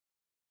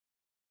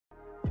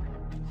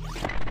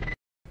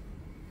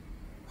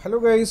Hello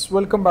guys,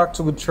 welcome back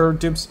to Good Share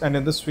Tips, and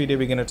in this video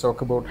we're going to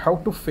talk about how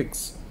to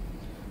fix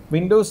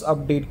Windows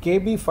Update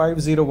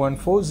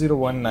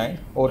KB50140119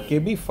 or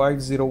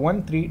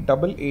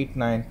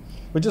KB50138889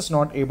 which is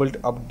not able to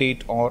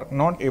update or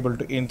not able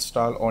to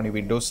install on a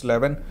Windows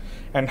 11,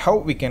 and how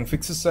we can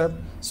fix this up.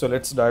 So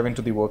let's dive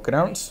into the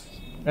workarounds.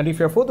 And if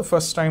you're for the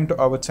first time to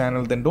our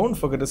channel, then don't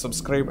forget to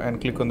subscribe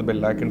and click on the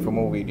bell icon for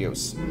more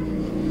videos.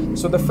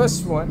 So the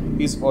first one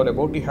is all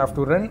about you have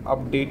to run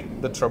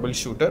update the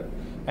troubleshooter.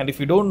 And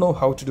if you don't know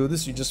how to do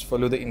this, you just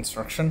follow the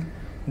instruction.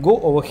 Go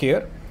over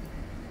here.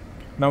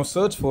 Now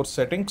search for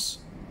settings.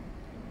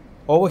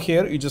 Over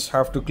here, you just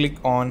have to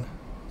click on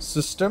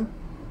system.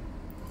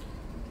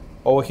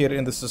 Over here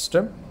in the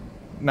system,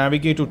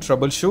 navigate to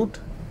troubleshoot.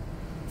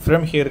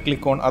 From here,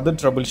 click on other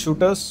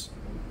troubleshooters.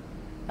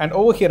 And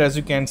over here, as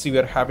you can see, we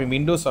are having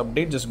Windows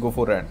Update. Just go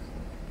for run.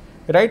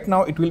 Right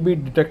now it will be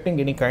detecting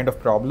any kind of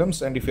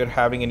problems, and if you're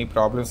having any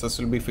problems, this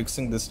will be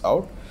fixing this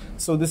out.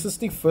 So this is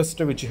the first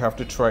step which you have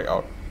to try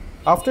out.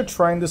 After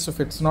trying this, if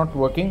it's not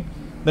working,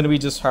 then we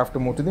just have to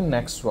move to the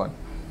next one.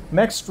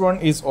 Next one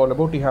is all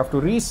about you have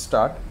to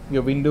restart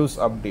your Windows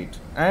Update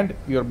and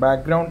your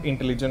background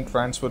intelligent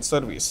transfer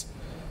service.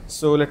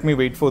 So let me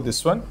wait for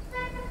this one.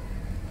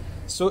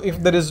 So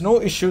if there is no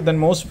issue, then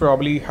most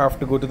probably you have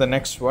to go to the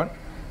next one.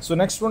 So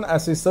next one,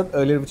 as I said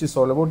earlier, which is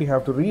all about you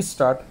have to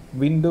restart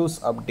Windows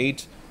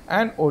Update,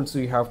 and also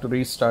you have to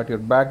restart your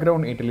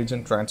background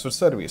intelligent transfer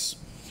service.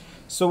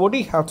 So what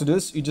you have to do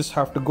is you just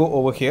have to go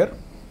over here.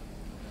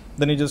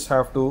 Then you just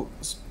have to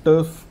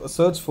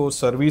search for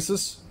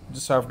services.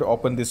 Just have to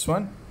open this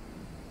one.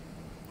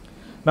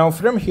 Now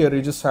from here,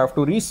 you just have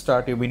to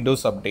restart your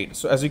Windows Update.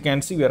 So as you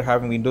can see, we are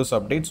having Windows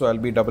Update. So I'll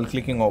be double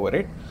clicking over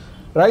it.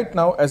 Right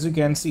now, as you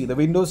can see, the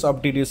Windows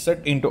Update is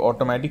set into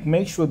automatic.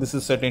 Make sure this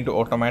is set into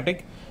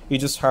automatic. You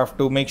just have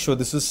to make sure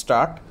this is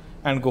start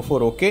and go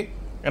for OK.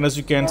 And as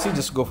you can see,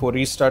 just go for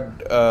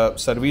restart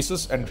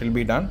services and it will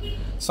be done.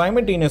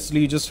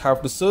 Simultaneously, you just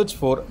have to search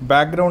for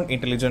background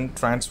intelligent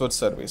transfer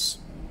service.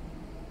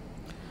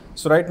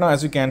 So right now,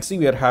 as you can see,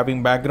 we are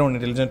having background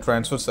intelligent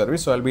transfer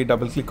service. So I'll be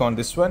double click on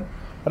this one.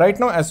 Right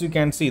now, as you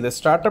can see, the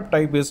startup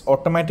type is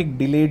automatic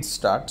delayed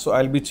start. So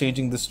I'll be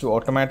changing this to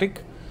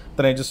automatic.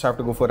 Then I just have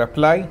to go for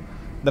apply.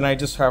 Then I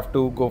just have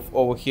to go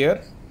over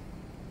here,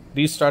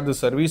 restart the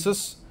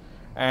services.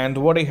 And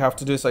what I have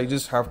to do is I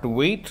just have to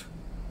wait.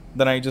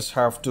 Then I just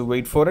have to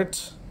wait for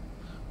it.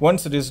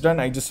 Once it is done,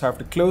 I just have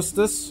to close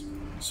this.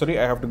 Sorry,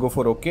 I have to go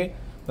for OK.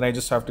 Then I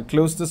just have to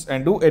close this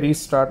and do a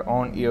restart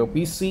on your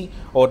PC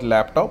or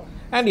laptop.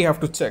 And you have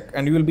to check,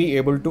 and you will be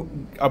able to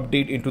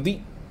update into the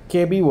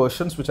KB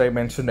versions which I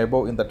mentioned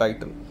above in the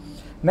title.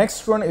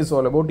 Next one is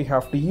all about you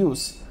have to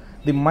use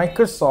the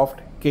Microsoft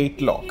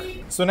Catalog.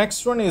 So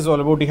next one is all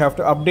about you have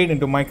to update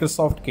into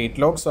Microsoft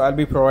Catalog. So I'll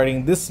be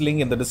providing this link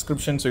in the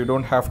description, so you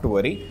don't have to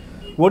worry.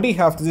 What you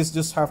have to do is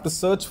just have to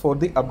search for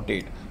the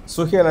update.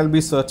 So here I'll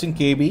be searching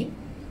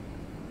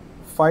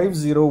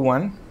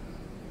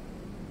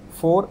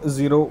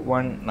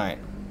KB50140119.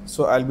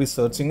 So I'll be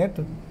searching it.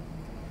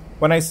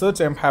 When I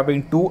search, I'm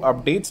having two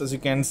updates, as you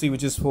can see,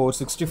 which is for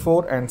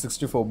 64 and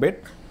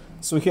 64-bit.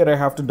 So here I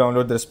have to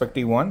download the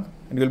respective one,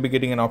 and you'll be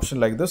getting an option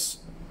like this.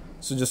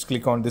 So just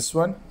click on this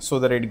one so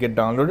that it get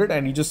downloaded,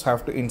 and you just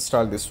have to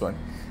install this one.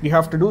 You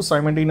have to do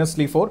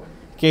simultaneously for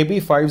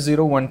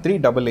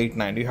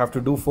KB50138889. You have to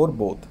do for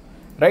both,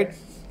 right?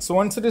 So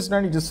once it is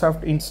done, you just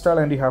have to install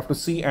and you have to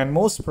see, and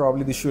most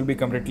probably this will be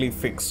completely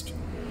fixed.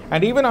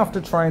 And even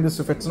after trying this,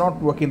 if it's not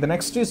working, the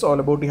next is all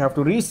about you have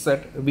to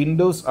reset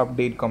Windows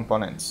Update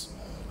components.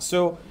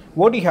 So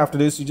what you have to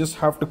do is you just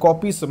have to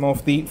copy some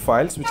of the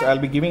files which I'll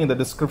be giving in the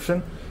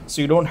description.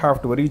 So you don't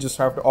have to worry, you just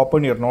have to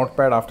open your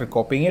notepad after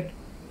copying it.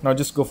 Now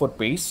just go for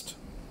paste.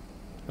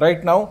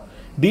 Right now,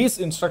 these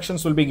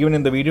instructions will be given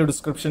in the video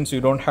description, so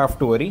you don't have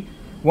to worry.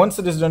 Once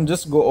it is done,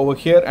 just go over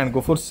here and go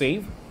for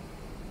save.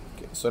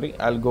 Okay, sorry,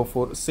 I'll go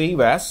for save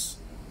as.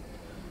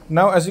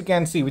 Now as you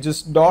can see, which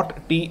is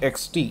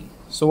 .txt.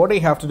 So what I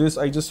have to do is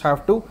I just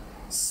have to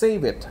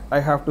save it.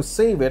 I have to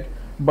save it,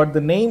 but the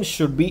name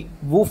should be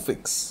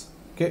woofix.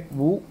 Okay,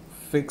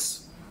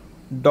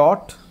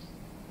 woofix.bat.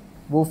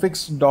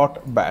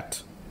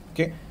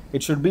 Okay,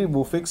 it should be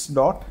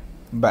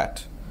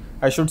woofix.bat.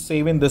 I should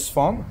save in this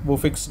form,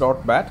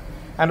 woofix.bat,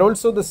 and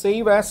also the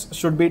save as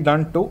should be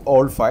done to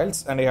all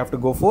files, and I have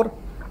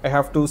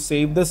to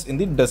save this in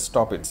the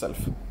desktop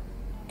itself.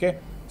 Okay,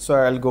 so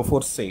I'll go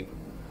for save.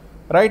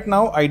 Right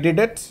now I did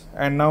it,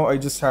 and now I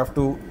just have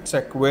to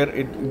check where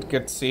it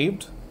gets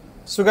saved.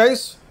 So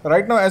guys,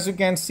 right now as you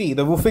can see,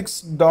 the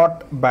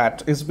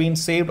woofix.bat is being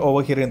saved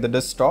over here in the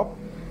desktop,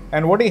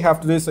 and what I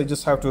have to do is I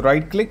just have to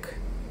right click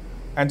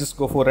and just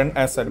go for run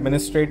as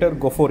administrator,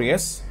 go for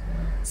yes.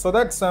 So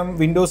that some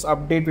Windows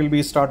Update will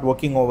be start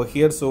working over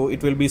here. So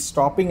it will be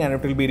stopping and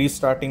it will be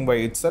restarting by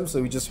itself. So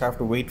we just have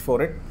to wait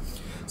for it.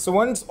 So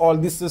once all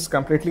this is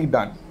completely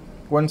done,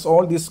 you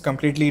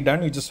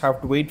just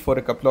have to wait for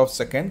a couple of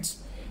seconds.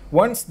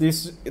 Once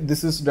this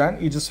is done,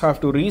 you just have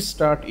to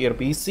restart your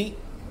PC.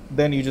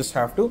 Then you just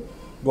have to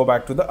go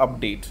back to the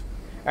update.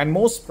 And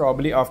most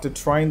probably after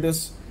trying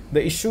this,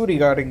 the issue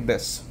regarding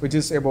this, which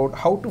is about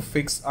how to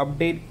fix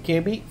update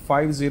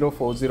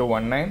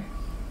KB504019,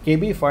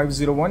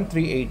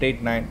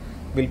 KB50138889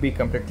 will be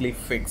completely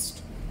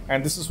fixed.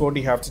 And this is what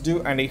you have to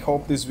do, and I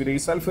hope this video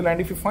is helpful. And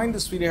if you find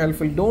this video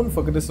helpful, don't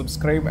forget to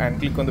subscribe and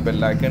click on the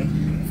bell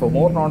icon for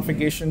more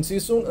notifications. See you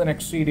soon in the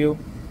next video.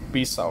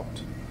 Peace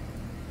out.